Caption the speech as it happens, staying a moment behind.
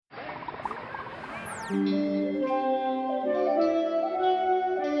You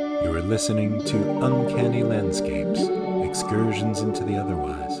are listening to Uncanny Landscapes, Excursions into the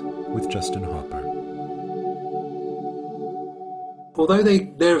Otherwise, with Justin Hopper. Although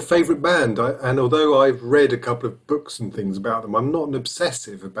they're a favourite band, and although I've read a couple of books and things about them, I'm not an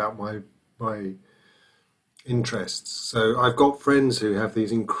obsessive about my interests. So I've got friends who have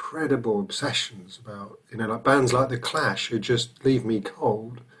these incredible obsessions about, like bands like The Clash, who just leave me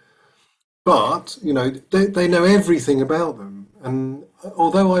cold. But, they know everything about them. And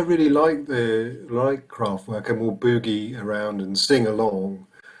although I really like Kraftwerk and will boogie around and sing along,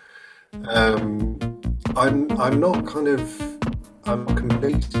 I'm not I'm a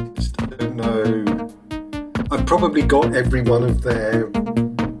completist. I don't know. I've probably got every one of their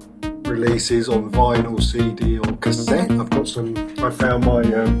releases on vinyl, CD, or cassette. I found my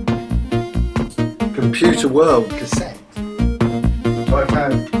Computer World cassette.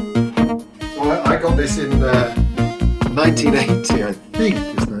 I got this in 1980, I think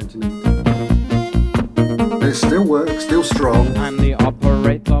it's 1980. It still works, still strong. I'm the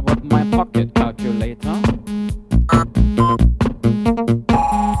operator with my pocket calculator.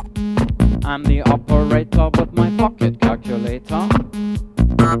 I'm the operator with my pocket calculator.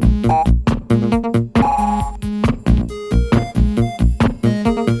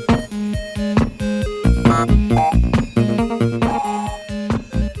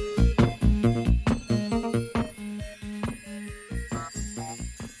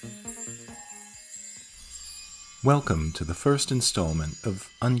 Welcome to the first installment of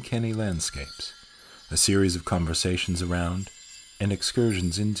Uncanny Landscapes, a series of conversations around and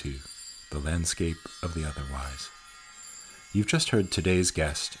excursions into the landscape of the otherwise. You've just heard today's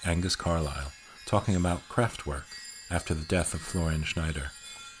guest, Angus Carlisle, talking about Kraftwerk after the death of Florian Schneider.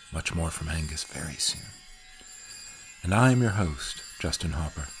 Much more from Angus very soon. And I am your host, Justin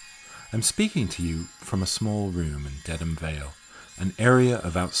Hopper. I'm speaking to you from a small room in Dedham Vale, an area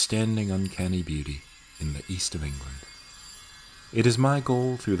of outstanding uncanny beauty in the east of England. It is my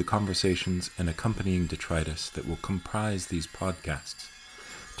goal through the conversations and accompanying detritus that will comprise these podcasts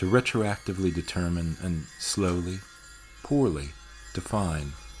to retroactively determine and slowly, poorly,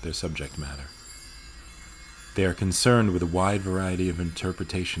 define their subject matter. They are concerned with a wide variety of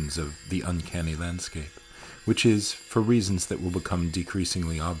interpretations of the uncanny landscape, which is, for reasons that will become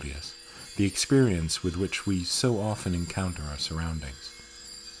decreasingly obvious, the experience with which we so often encounter our surroundings.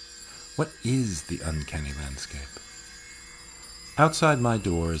 What is the uncanny landscape? Outside my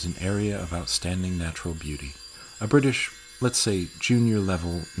door is an area of outstanding natural beauty, a British, let's say,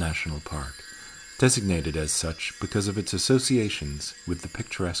 junior-level national park, designated as such because of its associations with the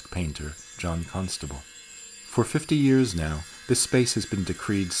picturesque painter John Constable. For 50 years now, this space has been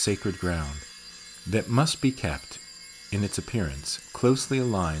decreed sacred ground that must be kept, in its appearance, closely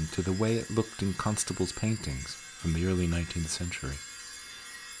aligned to the way it looked in Constable's paintings from the early 19th century.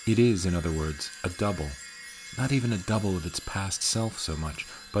 It is, in other words, a double, not even a double of its past self so much,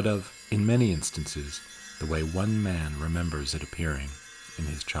 but of, in many instances, the way one man remembers it appearing in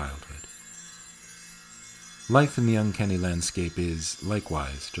his childhood. Life in the uncanny landscape is,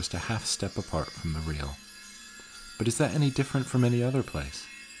 likewise, just a half step apart from the real. But is that any different from any other place?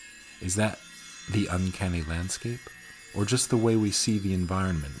 Is that the uncanny landscape, or just the way we see the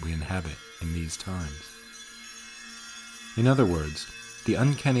environment we inhabit in these times? In other words, the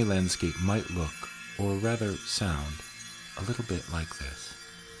uncanny landscape might look, or rather sound, a little bit like this.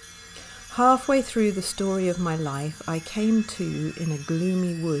 Halfway through the story of my life, I came to in a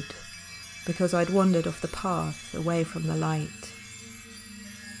gloomy wood, because I'd wandered off the path, away from the light.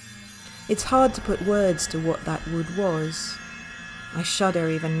 It's hard to put words to what that wood was. I shudder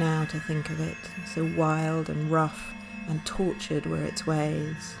even now to think of it, so wild and rough and tortured were its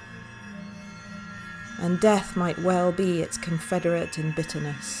ways. And death might well be its confederate in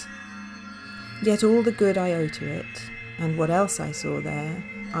bitterness. Yet all the good I owe to it, and what else I saw there,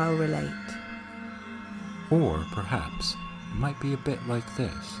 I'll relate. Or, perhaps, it might be a bit like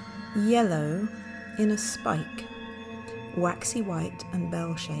this. Yellow in a spike, waxy white and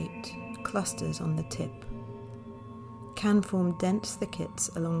bell-shaped, clusters on the tip. Can form dense thickets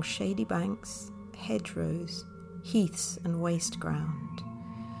along shady banks, hedgerows, heaths and waste ground.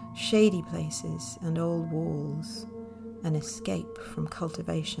 Shady places and old walls, an escape from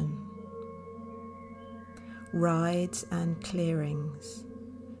cultivation. Rides and clearings,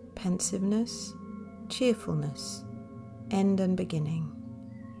 pensiveness, cheerfulness, end and beginning,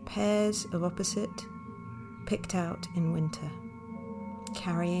 pairs of opposite, picked out in winter,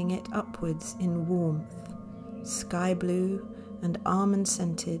 carrying it upwards in warmth, sky blue and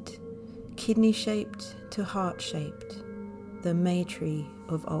almond-scented, kidney-shaped to heart-shaped, the May tree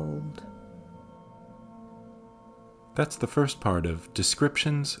of old. That's the first part of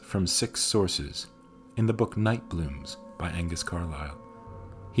Descriptions from Six Sources in the book Night Blooms by Angus Carlyle.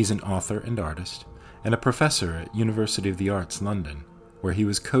 He's an author and artist, and a professor at University of the Arts London, where he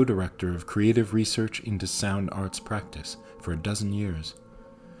was co-director of creative research into sound arts practice for 12 years.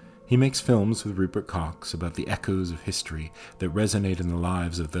 He makes films with Rupert Cox about the echoes of history that resonate in the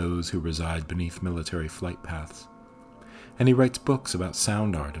lives of those who reside beneath military flight paths. And he writes books about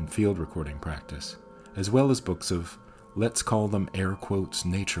sound art and field recording practice, as well as books of, let's call them air quotes,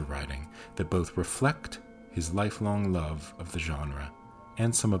 nature writing that both reflect his lifelong love of the genre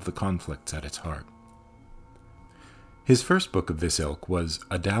and some of the conflicts at its heart. His first book of this ilk was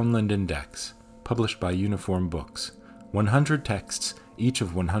A Downland Index, published by Uniform Books, 100 texts, each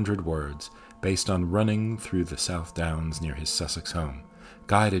of 100 words, based on running through the South Downs near his Sussex home,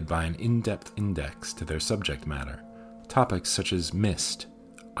 guided by an in-depth index to their subject matter, topics such as mist,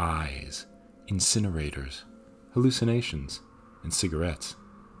 eyes, incinerators, hallucinations, and cigarettes.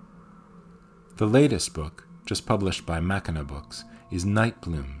 The latest book, just published by Mackinac Books, is Night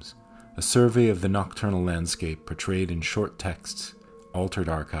Blooms, a survey of the nocturnal landscape portrayed in short texts, altered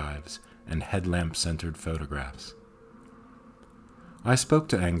archives, and headlamp-centered photographs. I spoke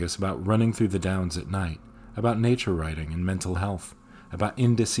to Angus about running through the downs at night, about nature writing and mental health, about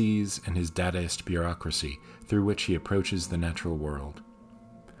indices and his Dadaist bureaucracy through which he approaches the natural world.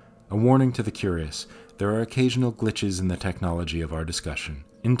 A warning to the curious, there are occasional glitches in the technology of our discussion,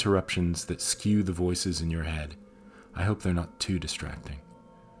 interruptions that skew the voices in your head. I hope they're not too distracting.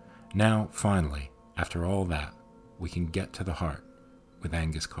 Now, finally, after all that, we can get to the heart with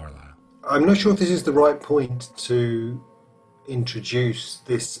Angus Carlyle. I'm not sure if this is the right point to introduce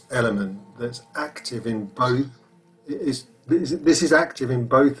this element that's active in both. This is active in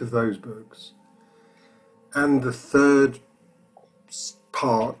both of those books. And the third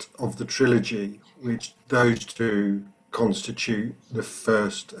part of the trilogy, which those two constitute the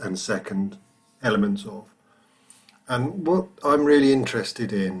first and second elements of. And what I'm really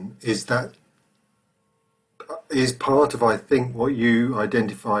interested in is that is part of, I think, what you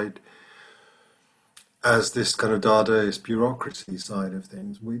identified as this kind of Dadaist bureaucracy side of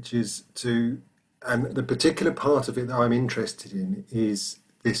things, which is and the particular part of it that I'm interested in is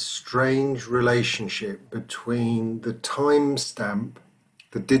this strange relationship between the timestamp,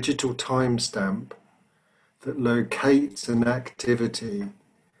 the digital timestamp that locates an activity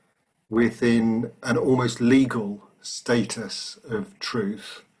within an almost legal status of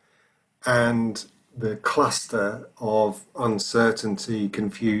truth, and the cluster of uncertainty,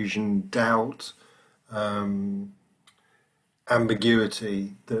 confusion, doubt,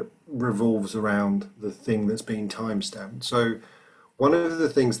 ambiguity that revolves around the thing that's being timestamped. So one of the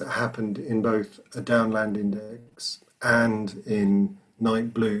things that happened in both A Downland Index and in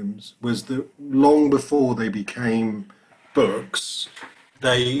Night Blooms was that long before they became books,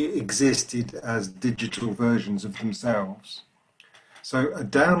 they existed as digital versions of themselves. So A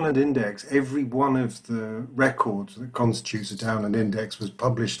Downland Index, every one of the records that constitutes A Downland Index was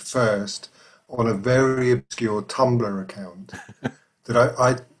published first on a very obscure Tumblr account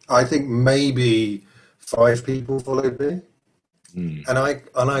that I think maybe 5 people followed me. Mm.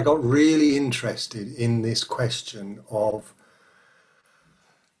 And I got really interested in this question of,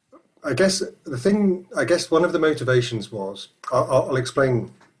 I guess one of the motivations was, I'll explain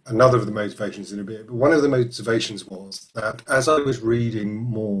another of the motivations in a bit, but one of the motivations was that as I was reading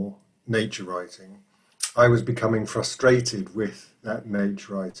more nature writing, I was becoming frustrated with that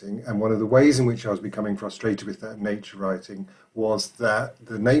nature writing. And one of the ways in which I was becoming frustrated with that nature writing was that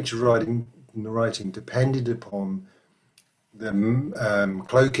the nature writing depended upon the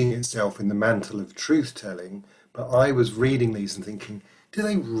cloaking itself in the mantle of truth-telling. But I was reading these and thinking, do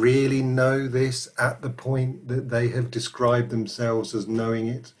they really know this at the point that they have described themselves as knowing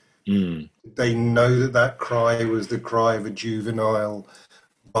it? Mm. They know that that cry was the cry of a juvenile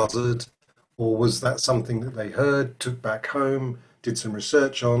buzzard, or was that something that they heard, took back home, did some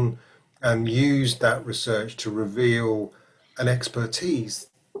research on, and used that research to reveal an expertise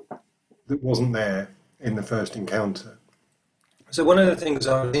that wasn't there in the first encounter? So one of the things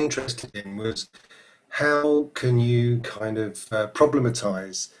I was interested in was, how can you kind of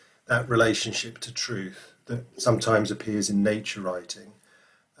problematize that relationship to truth that sometimes appears in nature writing,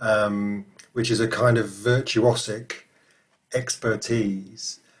 which is a kind of virtuosic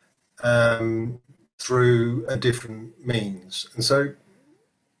expertise through a different means. And so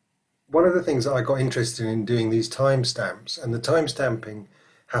one of the things that I got interested in doing these timestamps, and the timestamping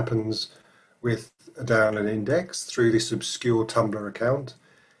happens with A Downland Index through this obscure Tumblr account.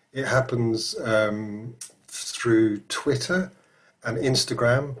 It happens through Twitter and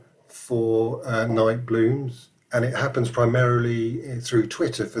Instagram for Night Blooms, and it happens primarily through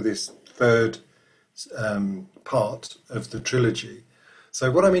Twitter for this third part of the trilogy. So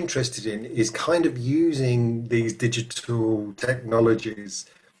what I'm interested in is kind of using these digital technologies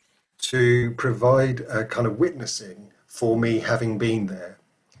to provide a kind of witnessing for me having been there.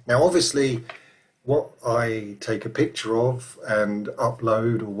 Now, obviously, what I take a picture of and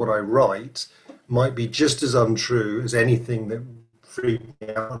upload or what I write might be just as untrue as anything that freaked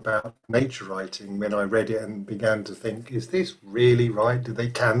me out about nature writing when I read it and began to think, is this really right?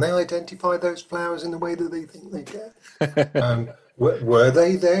 Can they identify those flowers in the way that they think they can? Were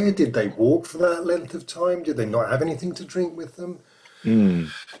they there? Did they walk for that length of time? Did they not have anything to drink with them?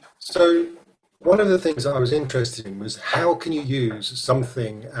 So one of the things I was interested in was how can you use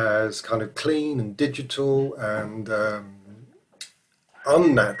something as kind of clean and digital and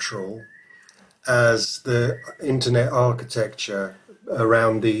unnatural as the internet architecture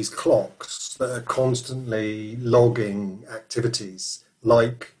around these clocks that are constantly logging activities,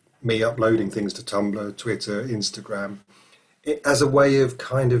 like me uploading things to Tumblr, Twitter, Instagram, as a way of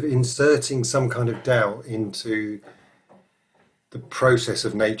kind of inserting some kind of doubt into the process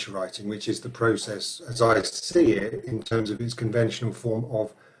of nature writing, which is the process, as I see it, in terms of its conventional form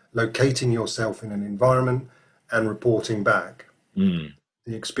of locating yourself in an environment and reporting back the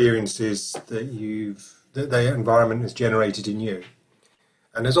experiences that the environment has generated in you.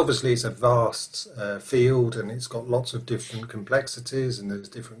 And there's obviously, it's a vast field, and it's got lots of different complexities, and there's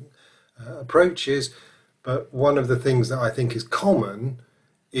different approaches. But one of the things that I think is common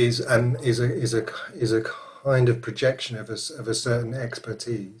is a kind of projection of a certain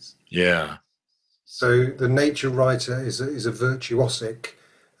expertise. Yeah. So the nature writer is a virtuosic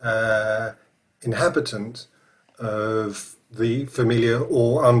inhabitant of the familiar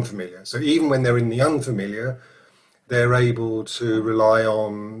or unfamiliar. So even when they're in the unfamiliar, they're able to rely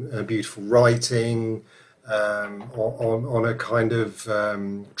on beautiful writing, on a kind of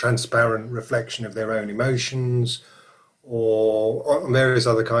transparent reflection of their own emotions, or on various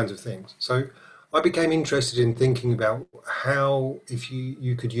other kinds of things. So I became interested in thinking about how, if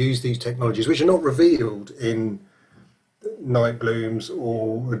you could use these technologies, which are not revealed in Night Blooms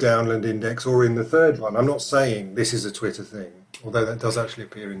or a Downland Index or in the third one. I'm not saying this is a Twitter thing, although that does actually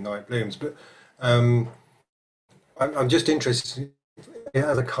appear in Night Blooms. But I'm just interested in it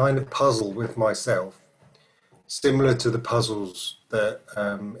as a kind of puzzle with myself, similar to the puzzles that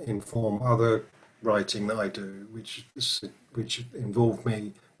inform other writing that I do, which involve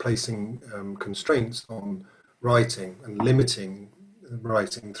me placing constraints on writing and limiting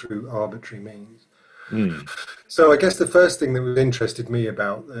writing through arbitrary means. So I guess the first thing that interested me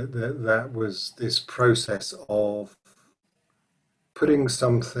about that was this process of recording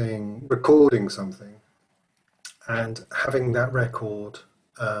something, and having that record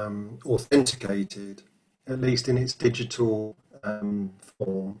authenticated, at least in its digital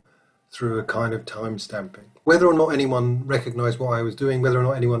form, through a kind of time stamping. Whether or not anyone recognized what I was doing, whether or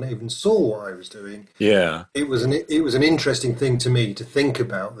not anyone even saw what I was doing, it was an interesting thing to me to think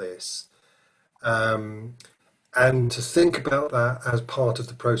about this. And to think about that as part of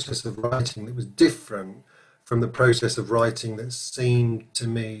the process of writing that was different from the process of writing that seemed to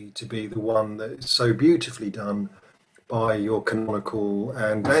me to be the one that is so beautifully done by your canonical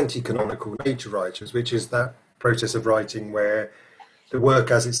and anti-canonical nature writers, which is that process of writing where the work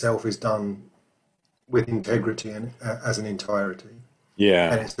as itself is done with integrity and as an entirety.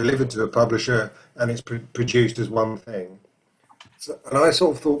 Yeah. And it's delivered to a publisher and it's produced as one thing. And I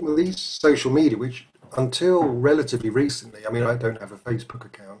sort of thought, well, these social media, which until relatively recently, I mean, I don't have a Facebook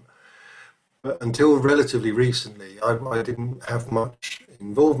account, but until relatively recently, I didn't have much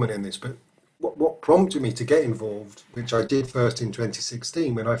involvement in this. But what prompted me to get involved, which I did first in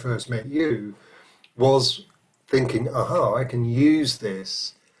 2016 when I first met you, was thinking, I can use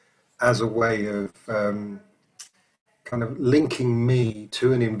this as a way of kind of linking me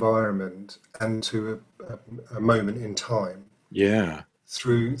to an environment and to a moment in time. Yeah.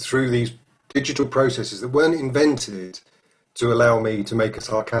 Through these digital processes that weren't invented to allow me to make a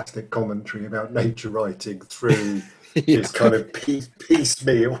sarcastic commentary about nature writing through this kind of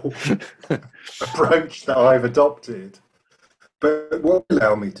piecemeal approach that I've adopted. But what it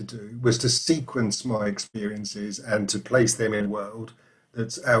allowed me to do was to sequence my experiences and to place them in a world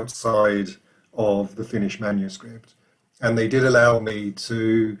that's outside of the finished manuscript. And they did allow me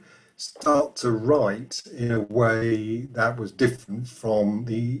to start to write in a way that was different from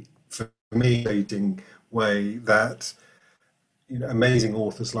the familiating way that amazing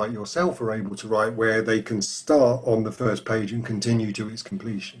authors like yourself are able to write, where they can start on the first page and continue to its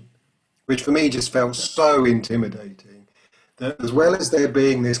completion, which for me just felt so intimidating that, as well as there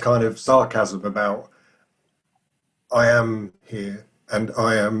being this kind of sarcasm about I am here and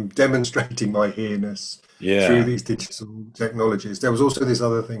I am demonstrating my here-ness through Yeah. these digital technologies. There was also this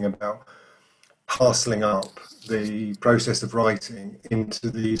other thing about parceling up the process of writing into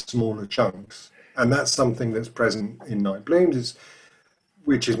these smaller chunks. And that's something that's present in Night Blooms,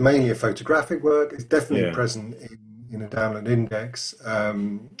 which is mainly a photographic work. It's definitely Yeah. present in a download index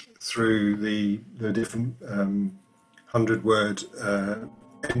through the different 100-word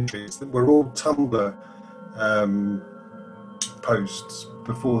entries that were all Tumblr posts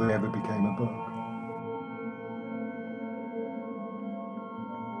before they ever became a book.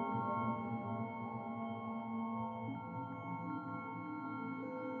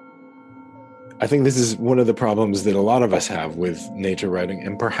 I think this is one of the problems that a lot of us have with nature writing,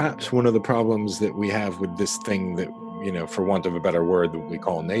 and perhaps one of the problems that we have with this thing that, for want of a better word, that we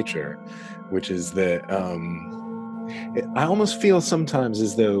call nature, which is that I almost feel sometimes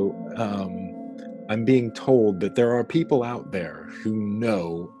as though I'm being told that there are people out there who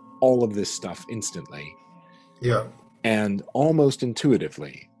know all of this stuff instantly Yeah. and almost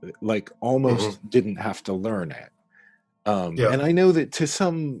intuitively, like almost Mm-hmm. didn't have to learn it. Yeah. And I know that to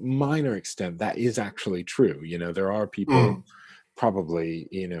some minor extent that is actually true. There are people Mm. probably,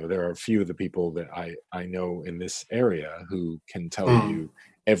 there are a few of the people that I know in this area who can tell Mm. you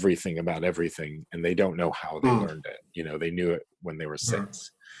everything about everything, and they don't know how they Mm. learned it. They knew it when they were Yeah.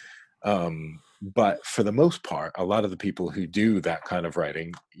 6. But for the most part, a lot of the people who do that kind of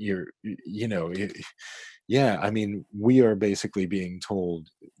writing, yeah, I mean, we are basically being told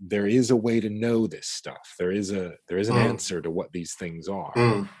there is a way to know this stuff. There is an Mm. answer to what these things are.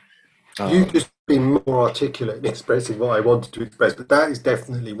 Mm. You Um, just been more articulate in expressing what I wanted to express, but that is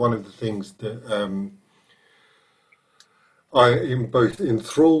definitely one of the things that both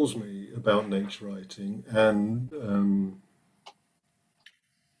enthralls me about nature writing and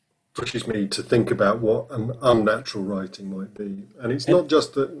pushes me to think about what an unnatural writing might be. And it's and not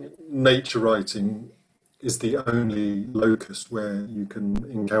just that nature writing is the only locus where you can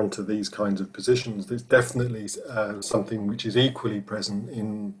encounter these kinds of positions. There's definitely something which is equally present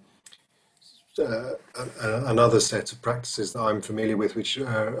in another set of practices that I'm familiar with, which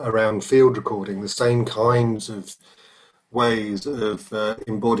are around field recording, the same kinds of ways of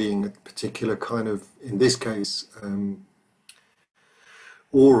embodying a particular kind of, in this case,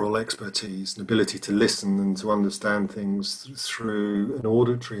 oral expertise, an ability to listen and to understand things through an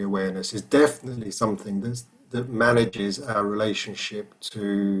auditory awareness is definitely something that manages our relationship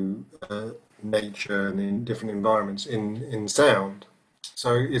to nature and in different environments in sound.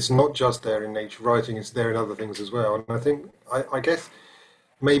 So it's not just there in nature writing, it's there in other things as well. And I think, I guess,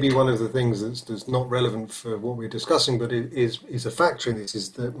 maybe one of the things that's not relevant for what we're discussing, but it is a factor in this,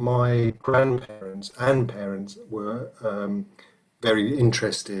 is that my grandparents and parents were very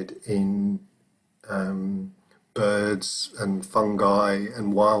interested in birds and fungi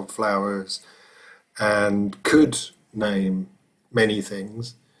and wildflowers and could name many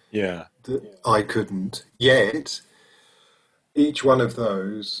things yeah, that I couldn't. Yet, each one of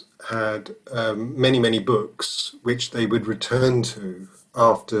those had many, many books which they would return to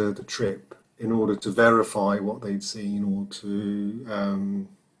after the trip in order to verify what they'd seen or to,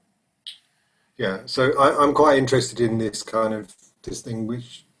 yeah. So I'm quite interested in this kind of this thing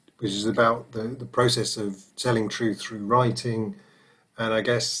which is about the process of telling truth through writing. And I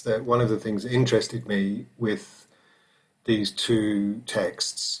guess that one of the things that interested me with these two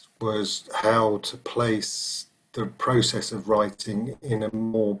texts was how to place the process of writing in a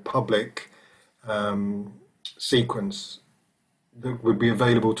more public sequence that would be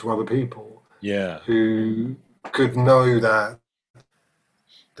available to other people yeah. who could know that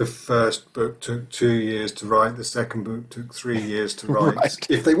the first book took 2 years to write, the second book took 3 years to write, Right,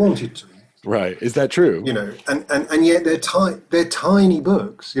 if they wanted to. right. Is that true? And yet they're tiny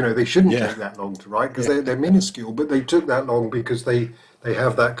books. They shouldn't Yeah, take that long to write because yeah, they're minuscule, but they took that long because they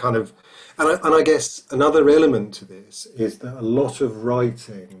have that kind of. And I guess another element to this is that a lot of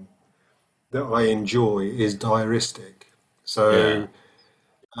writing that I enjoy is diaristic. yeah. So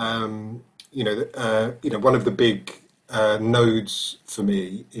one of the big nodes for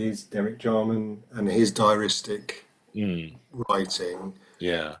me is Derek Jarman and his diaristic Mm, writing.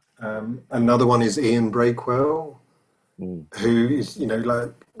 yeah. Another one is Ian Breakwell, Mm, who is,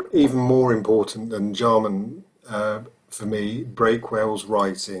 like even more important than Jarman for me. Breakwell's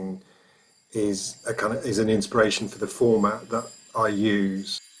writing is an inspiration for the format that I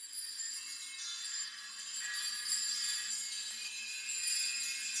use.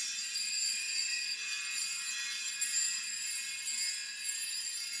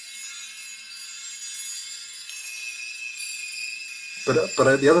 But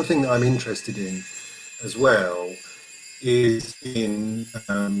the other thing that I'm interested in as well is in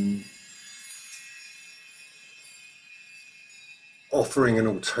offering an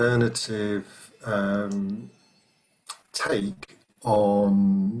alternative take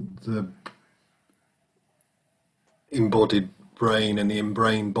on the embodied brain and the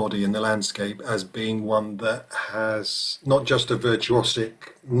in-brain body and the landscape as being one that has not just a virtuosic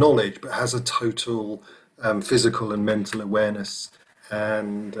knowledge, but has a total physical and mental awareness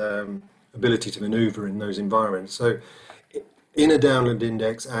and ability to maneuver in those environments. So in A Downland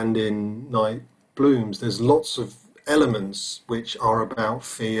Index and in Night Blooms, there's lots of elements which are about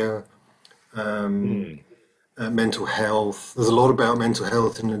fear, mental health. There's a lot about mental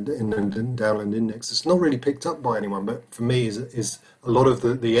health in the Downland Index. It's not really picked up by anyone, but for me, is a lot of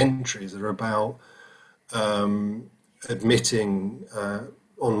the entries are about admitting,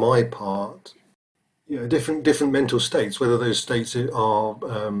 on my part, different mental states, whether those states are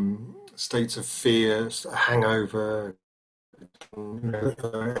states of fear, hangover,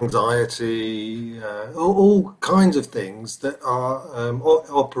 anxiety, all kinds of things that are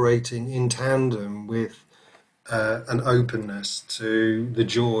operating in tandem with an openness to the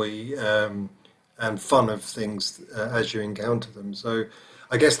joy and fun of things as you encounter them. So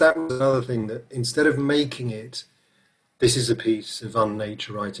I guess that was another thing, that instead of making it, this is a piece of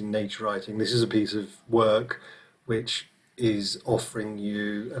nature writing, this is a piece of work which is offering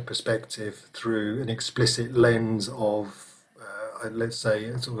you a perspective through an explicit lens of, let's say,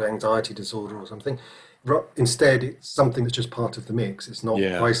 a sort of anxiety disorder or something. Instead, it's something that's just part of the mix. It's not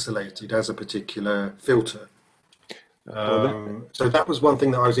isolated as a particular filter. So that was one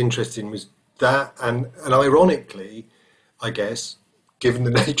thing that I was interested in, was that, and ironically, I guess, given the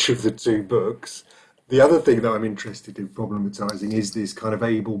nature of the two books, the other thing that I'm interested in problematizing is this kind of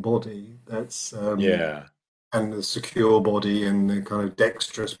able body that's and the secure body and the kind of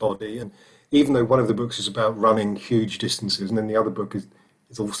dexterous body. And even though one of the books is about running huge distances, and then the other book is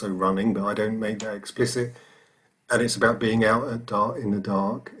also running, but I don't make that explicit, and it's about being out in the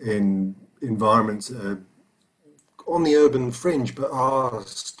dark in environments that are on the urban fringe, but are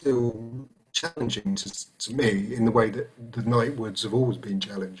still challenging to me in the way that the night woods have always been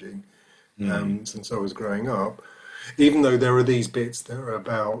challenging since I was growing up. Even though there are these bits that are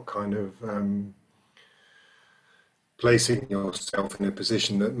about kind of placing yourself in a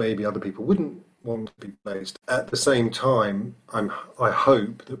position that maybe other people wouldn't want to be placed. At the same time, I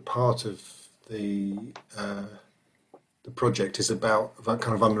hope that part of the project is about that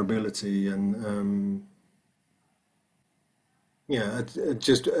kind of vulnerability and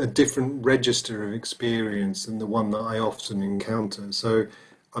just a different register of experience than the one that I often encounter. So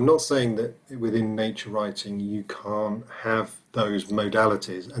I'm not saying that within nature writing you can't have those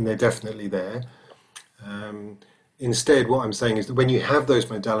modalities, and they're definitely there. Instead, what I'm saying is that when you have those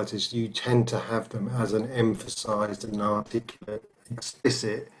modalities, you tend to have them as an emphasized and articulate,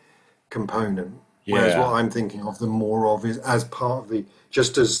 explicit component. Whereas what I'm thinking of them more of is as part of the,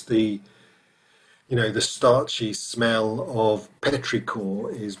 just as the, the starchy smell of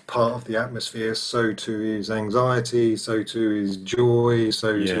petrichor is part of the atmosphere, so too is anxiety, so too is joy,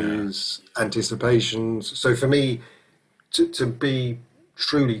 so too is anticipation. So for me, to be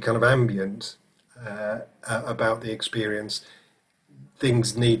truly kind of ambient about the experience,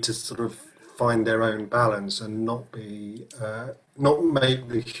 things need to sort of find their own balance and not be, not make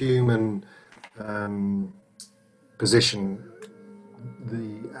the human position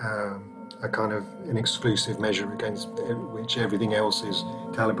a kind of an exclusive measure against which everything else is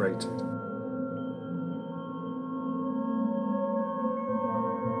calibrated.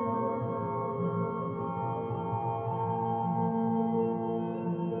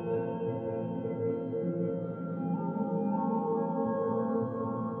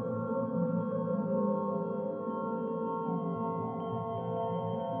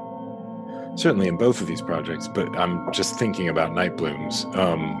 Certainly in both of these projects, but I'm just thinking about Night Blooms.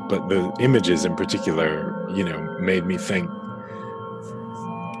 But the images in particular, made me think.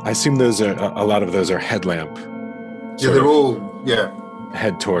 I assume those are a lot of those are headlamp. They're all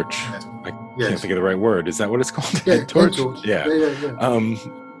head torch. Yes. I can't think of the right word. Is that what it's called? Yeah, head torch. Head torch. Yeah.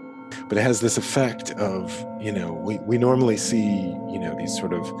 But it has this effect of, we normally see, these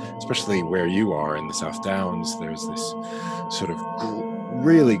sort of, especially where you are in the South Downs, there's this sort of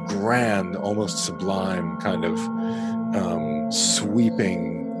really grand, almost sublime kind of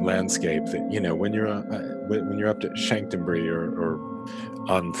sweeping landscape that, when you're up to Shanktonbury or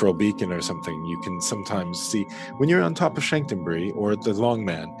on Firle Beacon or something, you can sometimes see, when you're on top of Shanktonbury or at the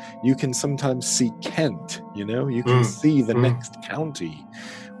Longman, you can sometimes see Kent, you can see the next county,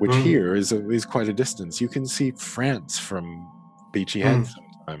 which here is quite a distance. You can see France from Beachy Head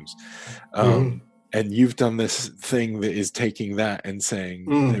sometimes. And you've done this thing that is taking that and saying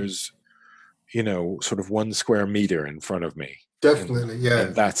Mm, there's, sort of 1 square meter in front of me, and definitely,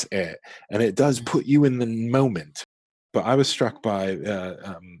 yeah. that's it. And it does put you in the moment. But I was struck by,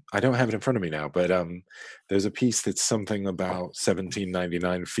 I don't have it in front of me now, but there's a piece that's something about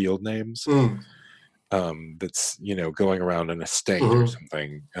 1799 field names, Mm, that's, going around an estate or hmm.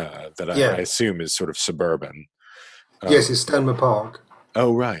 something, that I Yeah. assume is sort of suburban. Yes, Um, it's Stanmer Park.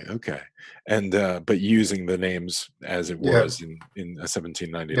 oh, right, okay. And but using the names as it Yeah, was in a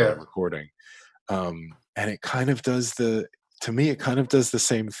 1799 yeah, recording. And it kind of does to me, it kind of does the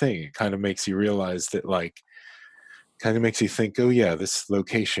same thing. It kind of makes you realize that, like, kind of makes you think, oh yeah, this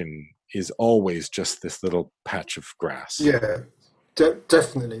location is always just this little patch of grass. yeah.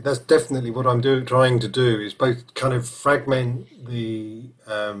 Definitely, that's definitely what I'm trying to do is both kind of fragment the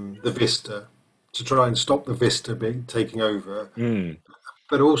vista to try and stop the vista being taking over, Mm,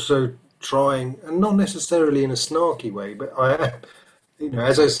 but also trying, and not necessarily in a snarky way, but I am,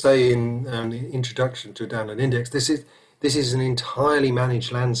 as I say in the introduction to Download Index, this is an entirely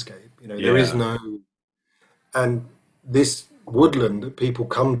managed landscape. There is yeah. no, and this woodland that people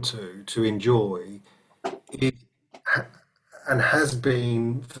come to enjoy is, and has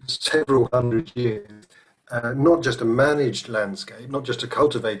been for several hundred years, not just a managed landscape, not just a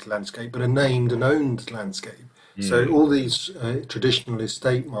cultivated landscape, but a named and owned landscape. So Mm, all these traditional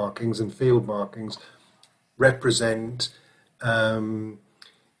estate markings and field markings represent, um,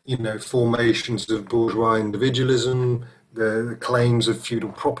 formations of bourgeois individualism, the claims of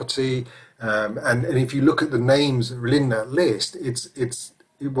feudal property, and if you look at the names that are in that list, it's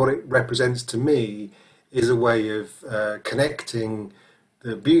what it represents to me is a way of connecting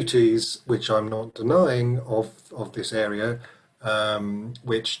the beauties, which I'm not denying, of this area,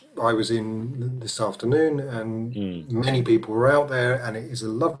 which I was in this afternoon, and mm, many people were out there, and it is a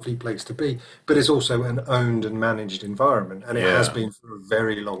lovely place to be. But it's also an owned and managed environment, and it has yeah. been for a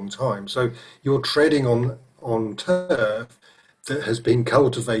very long time. So you're treading on turf that has been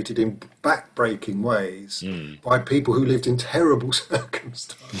cultivated in backbreaking ways Mm. by people who lived in terrible Yeah,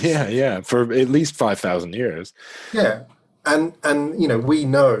 circumstances. yeah, for at least 5,000 years. Yeah, and we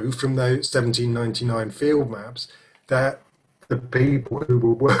know from those 1799 field maps that the people who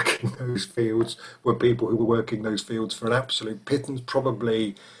were working those fields were people who were working those fields for an absolute pittance,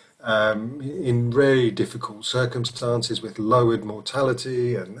 probably in very difficult circumstances with lowered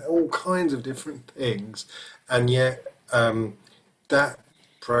mortality and all kinds of different things, and yet that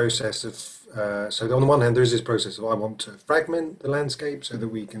process of so on the one hand there is this process of I want to fragment the landscape so that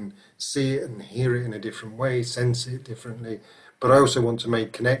we can see it and hear it in a different way, sense it differently, but I also want to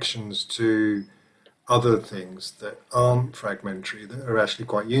make connections to other things that aren't fragmentary, that are actually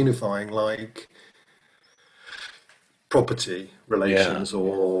quite unifying, like property Yeah, relations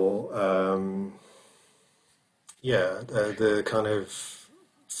or the kind of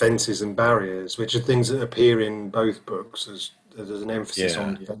fences and barriers, which are things that appear in both books. There's an emphasis yeah,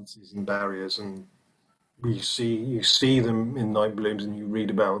 on fences and barriers, and you see them in Night Blooms, and you read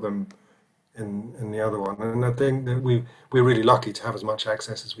about them in the other one. And I think that we're really lucky to have as much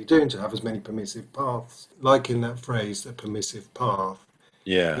access as we do, and to have as many permissive paths. Like in that phrase, the permissive path,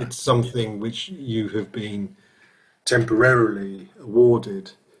 yeah. it's something which you have been temporarily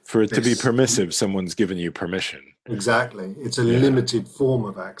awarded. For it to be This permissive, someone's given you permission. exactly, it's a Yeah, limited form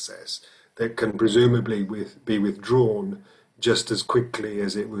of access that can presumably be withdrawn just as quickly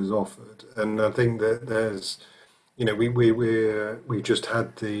as it was offered. And I think that there's we just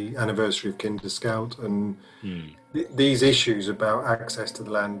had the anniversary of Kinder Scout, and mm. these issues about access to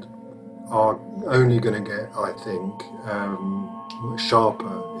the land are only going to get, I think,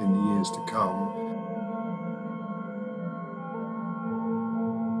 sharper in the years to come.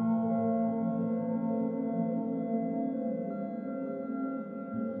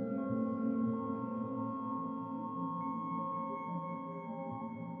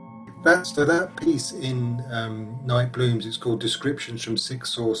 So that piece in Night Blooms, it's called Descriptions from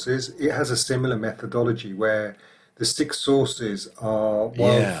Six Sources. It has a similar methodology where the six sources are Yeah,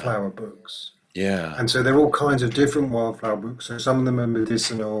 wildflower books. yeah, And so there are all kinds of different wildflower books. So some of them are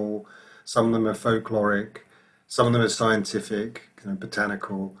medicinal, some of them are folkloric, some of them are scientific, kind of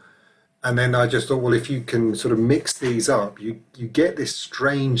botanical. And then I just thought, well, if you can sort of mix these up, you get this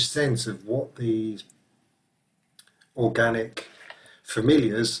strange sense of what these organic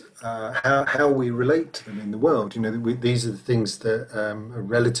familiars, how we relate to them in the world. These are the things that are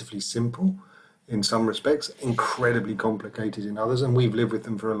relatively simple in some respects, incredibly complicated in others, and we've lived with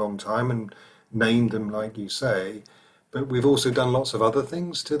them for a long time and named them, like you say. But we've also done lots of other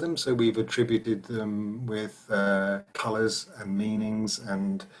things to them. So we've attributed them with colours and meanings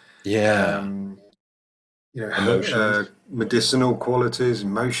and yeah. Emotions. Medicinal qualities,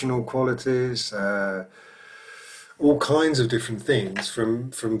 emotional qualities, all kinds of different things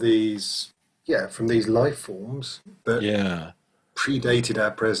from these, from these life forms that Yeah. predated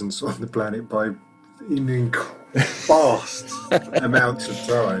our presence on the planet by vast amounts of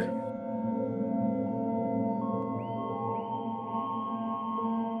time.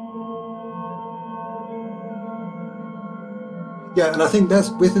 Yeah, and I think that's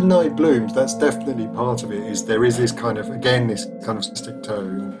with the night blooms. That's definitely part of it. Is there is this kind of again this kind of stick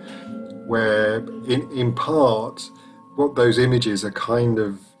tone where in part what those images are kind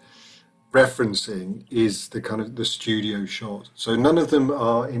of referencing is the kind of the studio shot. So none of them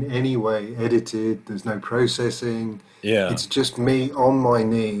are in any way edited. There's no processing. Yeah. It's just me on my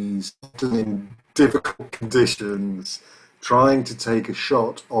knees, often in difficult conditions, trying to take a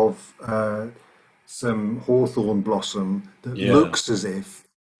shot of some hawthorn blossom that Yeah. looks as if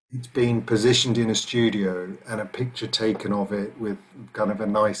it's been positioned in a studio and a picture taken of it with kind of a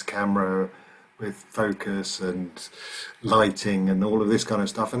nice camera with focus and lighting and all of this kind of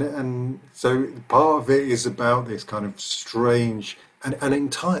stuff. And so part of it is about this kind of strange and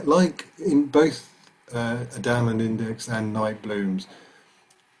entire, like in both A Diamond Index and Night Blooms,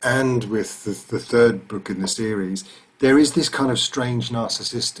 and with the third book in the series, there is this kind of strange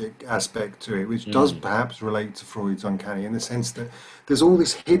narcissistic aspect to it, which does Mm. perhaps relate to Freud's uncanny in the sense that there's all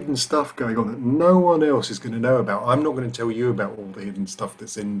this hidden stuff going on that no one else is going to know about. I'm not going to tell you about all the hidden stuff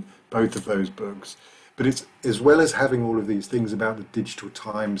that's in both of those books, but it's as well as having all of these things about the digital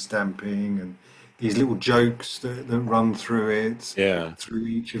time stamping and these little jokes that run through it, Yeah. through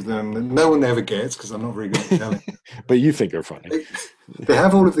each of them that no one ever gets because I'm not very good at telling. But you think are funny. They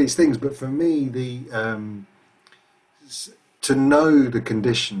have all of these things, but for me, to know the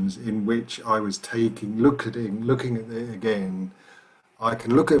conditions in which I was looking at it again, I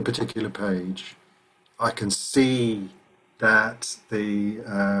can look at a particular page. I can see that the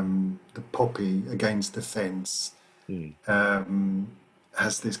poppy against the fence Mm.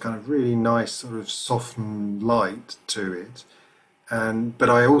 has this kind of really nice sort of softened light to it, and but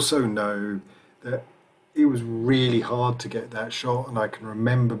I also know that it was really hard to get that shot, and I can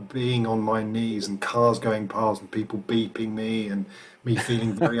remember being on my knees and cars going past and people beeping me and me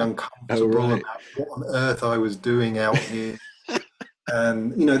feeling very Oh, uncomfortable right. about what on earth I was doing out here.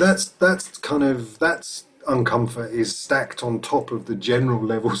 And that's kind of that's uncomfort is stacked on top of the general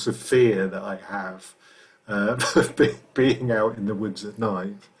levels of fear that I have of being out in the woods at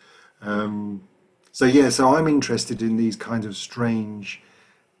night. Um, so yeah, so I'm interested in these kind of strange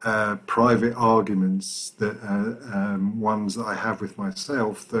private arguments that ones that I have with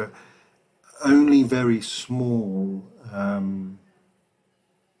myself that only very small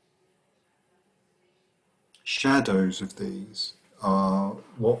shadows of these are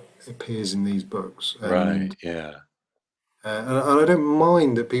what appears in these books, Right. and Yeah. and I don't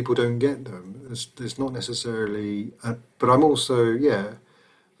mind that people don't get them. It's not necessarily, but I'm also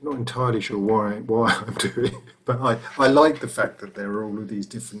not entirely sure why I'm doing it, but I like the fact that there are all of these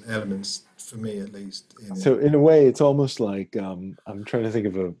different elements for me at least in it. So in a way, it's almost like I'm trying to think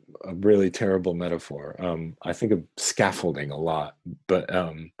of a really terrible metaphor. I think of scaffolding a lot, but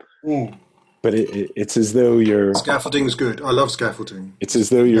um, Mm. but it's as though you're Scaffolding's good. I love scaffolding. it's as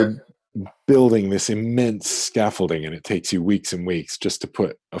though Yeah, you're building this immense scaffolding, and it takes you weeks and weeks just to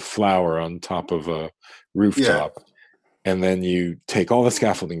put a flower on top of a yeah. rooftop, and then you take all the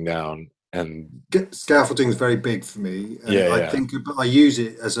scaffolding down, and Scaffolding is very big for me, and yeah, I yeah, think I use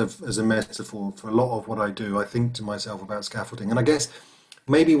it as a metaphor for a lot of what I do. I think to myself about scaffolding, and I guess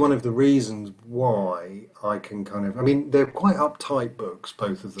maybe one of the reasons why I can kind of, I mean, they're quite uptight books,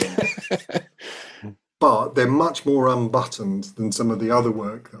 both of them, but they're much more unbuttoned than some of the other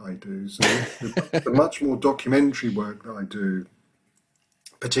work that I do. So the much more documentary work that I do,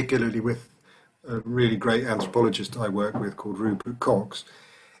 particularly with a really great anthropologist I work with called Rupert Cox,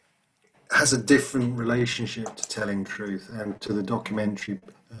 has a different relationship to telling truth and to the documentary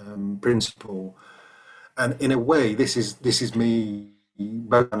principle. And in a way, this is me.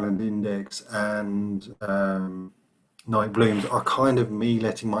 Both Island Index and Night Blooms are kind of me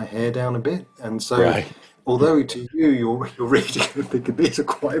letting my hair down a bit. And so, right, although to you you're reading and thinking these are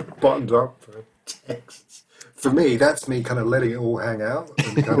quite buttoned up texts, for me that's me kind of letting it all hang out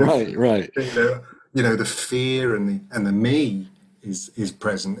and kind of right, right, you know, the fear and the me is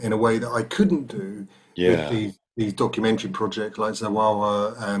present in a way that I couldn't do with yeah, these documentary projects like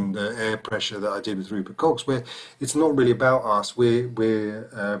Zawawa and Air Pressure that I did with Rupert Cox, where it's not really about us. We're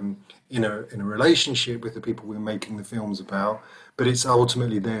in a relationship with the people we're making the films about, but it's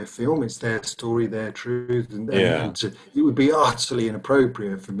ultimately their film, it's their story, their truth, Yeah. it would be utterly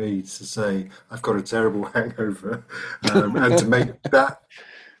inappropriate for me to say I've got a terrible hangover, and to make that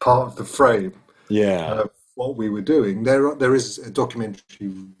part of the frame Yeah. of what we were doing. There is a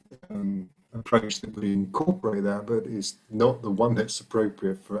documentary approach that would incorporate that, but it's not the one that's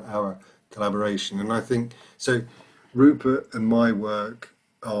appropriate for our collaboration. And I think so. Rupert and my work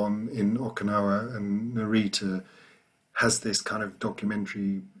on in Okinawa and Narita has this kind of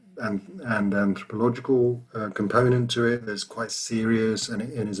documentary and anthropological component to it that's quite serious, and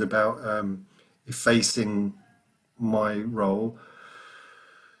it is about effacing my role,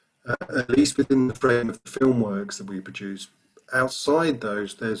 at least within the frame of the film works that we produce. Outside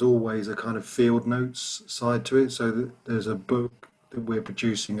those, there's always a kind of field notes side to it. So that there's a book that we're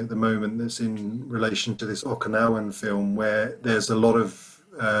producing at the moment that's in relation to this Okinawan film, where there's a lot of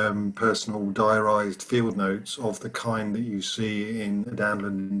personal diarized field notes of the kind that you see in a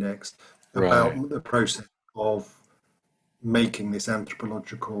Downland Index about Right. the process of making this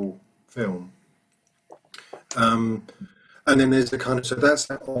anthropological film. And then there's the kind of, so that's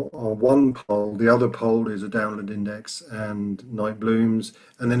our one pole. The other pole is a Downland Index and Night Blooms.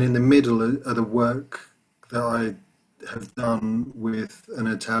 And then in the middle are the work that I have done with an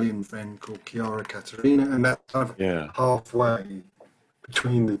Italian friend called Chiara Caterina. And that's kind of Yeah. halfway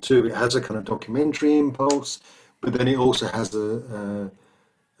between the two. It has a kind of documentary impulse, but then it also has a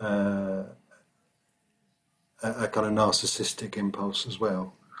kind of narcissistic impulse as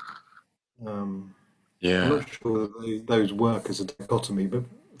well. I'm Yeah. not sure that those work as a dichotomy, but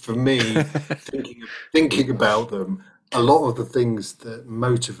for me, thinking about them, a lot of the things that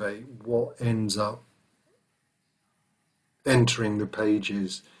motivate what ends up entering the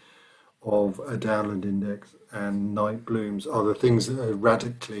pages of a Downland Index and Night Blooms are the things that are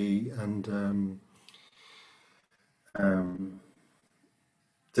radically and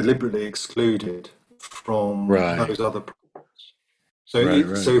deliberately excluded from Right. those other. So,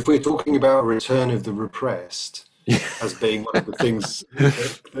 Right. so Right. if we're talking about Return of the Repressed as being one of the things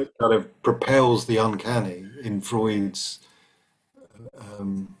that kind of propels the uncanny in Freud's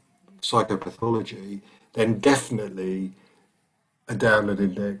psychopathology, then definitely a Downland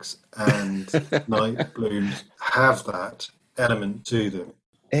Index and Night Blooms have that element to them.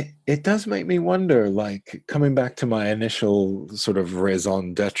 It does make me wonder, like coming back to my initial sort of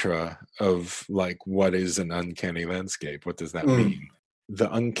raison d'etre of like what is an uncanny landscape? What does that Mm, mean?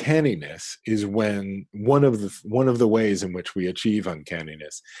 The uncanniness is when one of the ways in which we achieve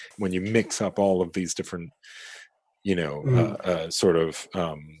uncanniness, when you mix up all of these different, mm, sort of,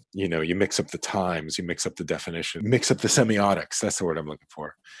 you mix up the times, you mix up the definition, mix up the semiotics. That's the word I'm looking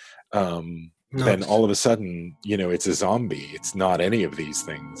for. Then nice. all of a sudden, it's a zombie. It's not any of these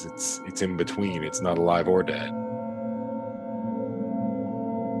things. It's in between. It's not alive or dead.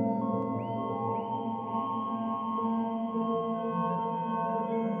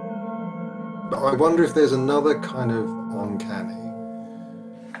 But I wonder if there's another kind of uncanny,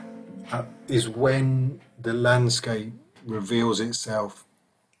 is when the landscape reveals itself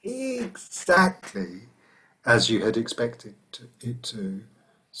exactly as you had expected it to.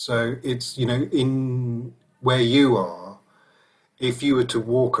 So it's, in where you are, if you were to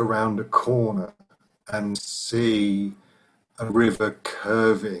walk around a corner and see a river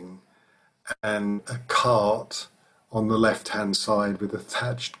curving and a cart on the left hand side with a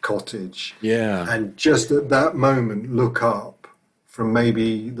thatched cottage, Yeah. and just at that moment look up from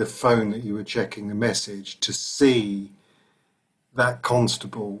maybe the phone that you were checking the message to see that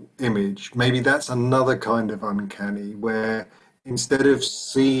constable image, maybe that's another kind of uncanny where instead of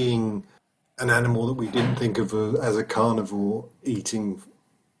seeing an animal that we didn't think of as a carnivore eating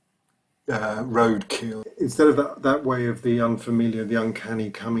roadkill, instead of that way of the unfamiliar, the uncanny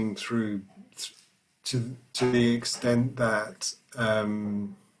coming through to the extent that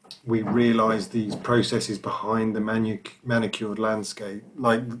we realize these processes behind the manicured landscape.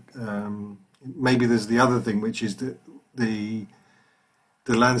 Like maybe there's the other thing, which is that the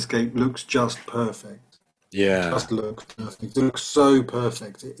landscape looks just perfect. It Yeah. just looks perfect. It looks so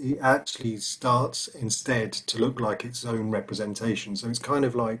perfect. It actually starts instead to look like its own representation. So it's kind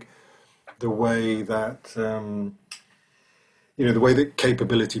of like the way that the way that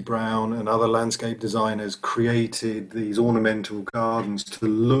Capability Brown and other landscape designers created these ornamental gardens to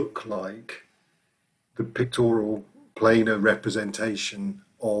look like the pictorial planar representation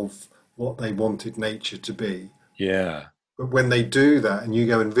of what they wanted nature to be. Yeah. But when they do that and you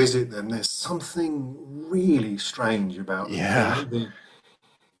go and visit them, there's something really strange about them. Yeah.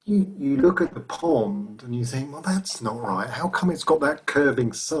 You look at the pond and you think, well, that's not right. How come it's got that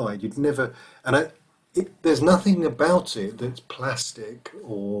curving side? You'd never, and there's nothing about it that's plastic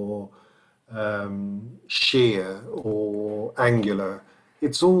or sheer or angular.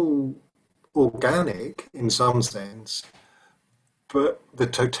 It's all organic in some sense, but the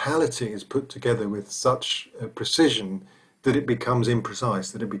totality is put together with such precision that it becomes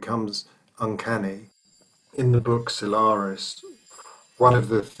imprecise, that it becomes uncanny. In the book Solaris, one of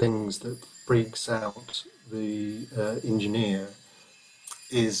the things that freaks out the engineer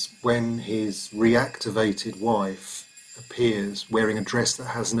is when his reactivated wife appears wearing a dress that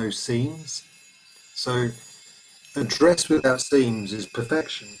has no seams. So a dress without seams is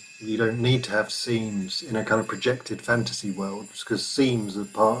perfection. You don't need to have seams in a kind of projected fantasy world, because seams are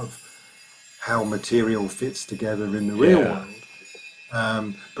part of how material fits together in the real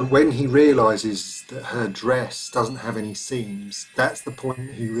world. But when he realizes that her dress doesn't have any seams, that's the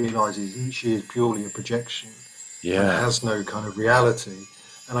point he realizes that she is purely a projection and has no kind of reality.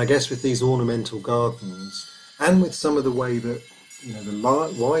 And I guess with these ornamental gardens, and with some of the way that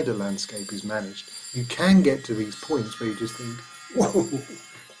the wider landscape is managed, you can get to these points where you just think, whoa,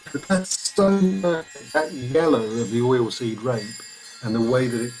 that's so perfect. That yellow of the oilseed rape and the way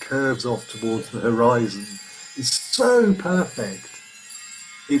that it curves off towards the horizon is so perfect.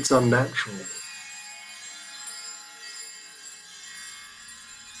 It's unnatural.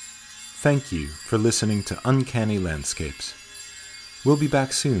 Thank you for listening to Uncanny Landscapes. We'll be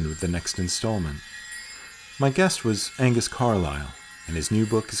back soon with the next installment. My guest was Angus Carlyle, and his new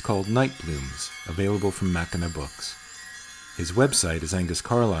book is called Night Blooms, available from Mackinac Books. His website is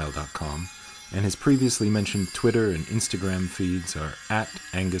anguscarlyle.com, and his previously mentioned Twitter and Instagram feeds are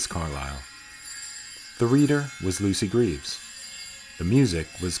 @AngusCarlyle. The reader was Lucy Greaves. The music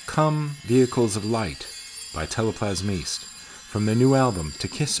was Come, Vehicles of Light by Teleplasm East, from their new album To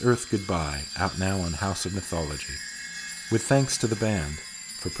Kiss Earth Goodbye, out now on House of Mythology, with thanks to the band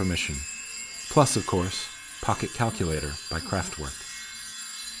for permission. Plus, of course, Pocket Calculator by Kraftwerk.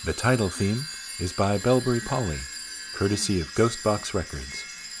 The title theme is by Bellbury Polly, courtesy of Ghostbox Records,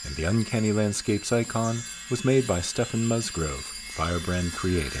 and the Uncanny Landscapes icon was made by Stefan Musgrove, Firebrand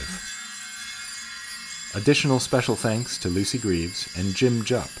Creative. Additional special thanks to Lucy Greaves and Jim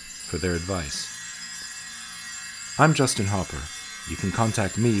Jupp for their advice. I'm Justin Hopper. You can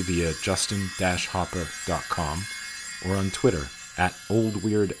contact me via justin-hopper.com or on Twitter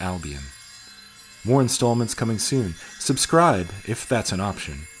 @OldWeirdAlbion. More installments coming soon. Subscribe if that's an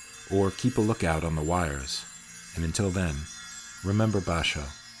option, or keep a lookout on the wires. And until then, remember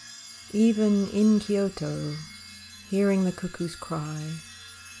Basho. Even in Kyoto, hearing the cuckoo's cry,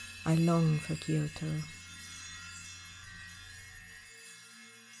 I long for Kyoto.